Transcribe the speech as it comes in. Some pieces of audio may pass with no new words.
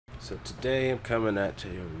So today I'm coming at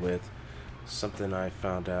you with something I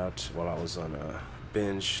found out while I was on a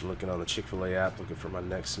binge looking on the Chick-Fil-A app looking for my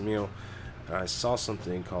next meal. And I saw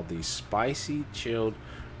something called the spicy chilled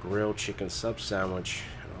grilled chicken sub sandwich.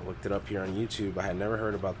 And I looked it up here on YouTube. I had never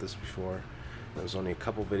heard about this before. There was only a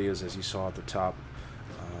couple videos, as you saw at the top,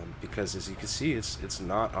 because as you can see it's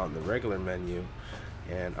not on the regular menu.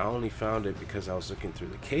 And I only found it because I was looking through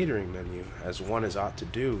the catering menu, as one is ought to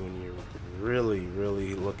do when you're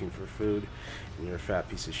really looking for food and you're a fat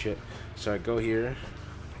piece of shit. So I go here,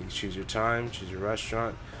 you choose your time, choose your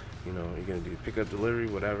restaurant, you know, you're gonna do pickup, delivery,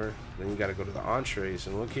 whatever. Then you gotta go to the entrees,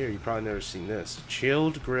 and look here, you probably never seen this.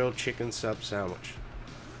 Chilled grilled chicken sub sandwich.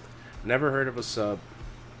 Never heard of a sub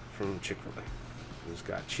from Chick-fil-A. It's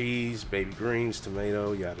got cheese, baby greens,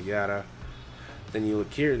 tomato, yada yada. Then you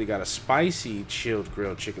look here, they got a spicy chilled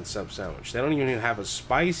grilled chicken sub sandwich. They don't even have a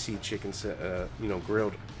spicy chicken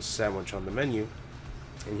grilled sandwich on the menu.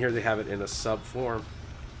 And here they have it in a sub form.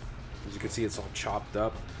 As you can see, it's all chopped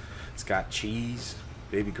up. It's got cheese,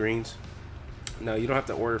 baby greens. Now, you don't have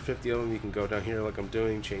to order 50 of them. You can go down here like I'm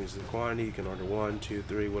doing, change the quantity. You can order 1, 2,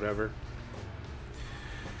 3, whatever.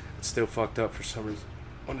 It's still fucked up for some reason.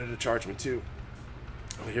 Wanted to charge me too.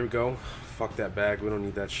 But here we go. Fuck that bag. We don't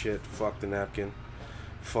need that shit. Fuck the napkin.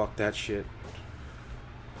 Fuck that shit.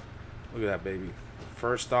 Look at that baby.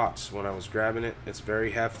 First thoughts when I was grabbing it, it's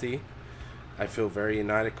very hefty. I feel very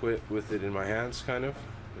inadequate with it in my hands, kind of.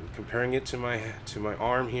 And comparing it to my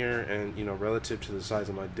arm here, and you know, relative to the size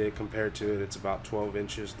of my dick compared to it, it's about 12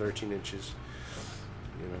 inches, 13 inches.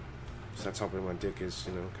 You know, so that's how big my dick is,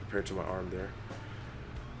 you know, compared to my arm there.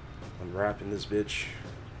 Unwrapping this bitch.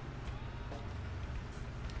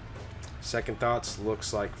 Second thoughts,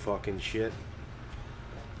 looks like fucking shit.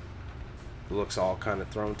 Looks all kind of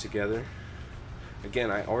thrown together.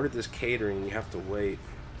 Again, I ordered this catering, you have to wait.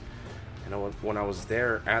 And when I was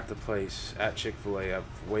there at the place, at Chick-fil-A, I've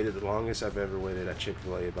waited the longest I've ever waited at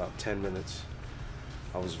Chick-fil-A, about 10 minutes.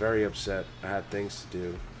 I was very upset. I had things to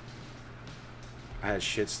do. I had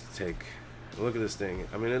shits to take. Look at this thing.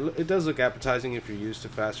 I mean, it does look appetizing if you're used to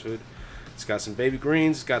fast food. It's got some baby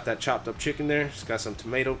greens, it's got that chopped up chicken there, it's got some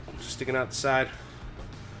tomato sticking out the side.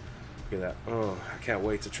 Look at that. Oh, I can't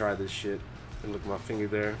wait to try this shit. And look at my finger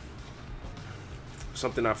there.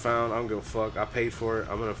 Something I found, I don't give a fuck. I paid for it,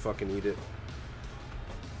 I'm gonna fucking eat it.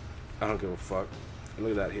 I don't give a fuck.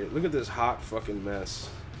 Look at that here. Look at this hot fucking mess.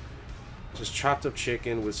 Just chopped up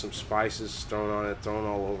chicken with some spices thrown on it, thrown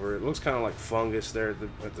all over it. Looks kind of like fungus there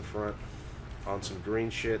at the front on some green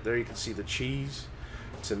shit. There you can see the cheese,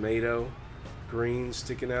 tomato, greens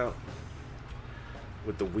sticking out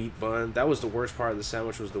with the wheat bun. That was the worst part of the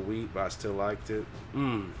sandwich, was the wheat, but I still liked it.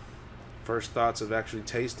 First thoughts of actually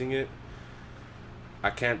tasting it,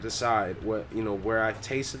 I can't decide what, you know, where I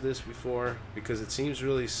tasted this before, because it seems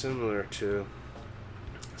really similar to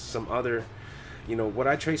some other, you know, what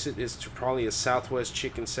I trace it is to probably a Southwest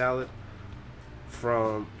chicken salad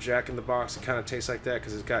from Jack in the Box. It kind of tastes like that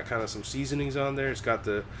because it's got kind of some seasonings on there. It's got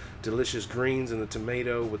the delicious greens and the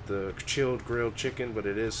tomato with the chilled grilled chicken, but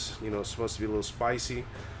it is, you know, supposed to be a little spicy.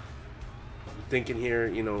 I'm thinking here,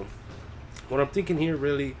 you know, what I'm thinking here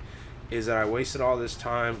really is that I wasted all this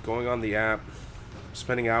time going on the app,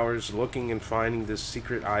 spending hours looking and finding this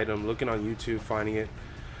secret item, looking on YouTube, finding it,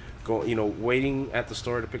 you know, waiting at the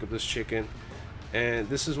store to pick up this chicken. And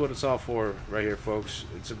this is what it's all for right here, folks.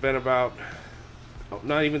 It's been about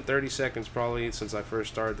not even 30 seconds probably since I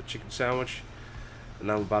first started the chicken sandwich,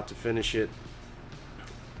 and I'm about to finish it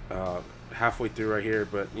halfway through right here,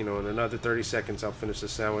 but you know, in another 30 seconds I'll finish the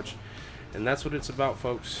sandwich. And that's what it's about,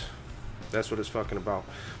 folks. That's what it's fucking about.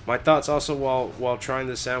 My thoughts also while trying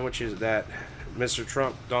this sandwich is that Mr.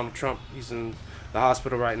 Trump, Donald Trump, he's in the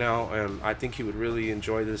hospital right now, and I think he would really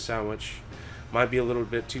enjoy this sandwich. Might be a little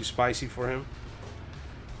bit too spicy for him,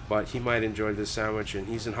 but he might enjoy this sandwich, and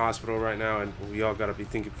he's in hospital right now, and we all got to be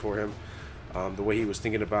thinking for him, the way he was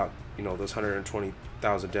thinking about, you know, those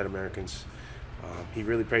 120,000 dead Americans. He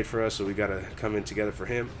really prayed for us, so we got to come in together for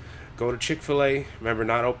him. Go to Chick-fil-A. Remember,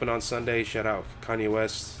 not open on Sunday. Shout out Kanye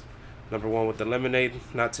West, #1 with the lemonade.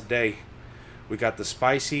 Not today. We got the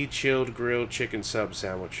spicy chilled grilled chicken sub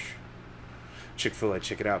sandwich. Chick-fil-A,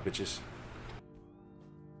 check it out, bitches.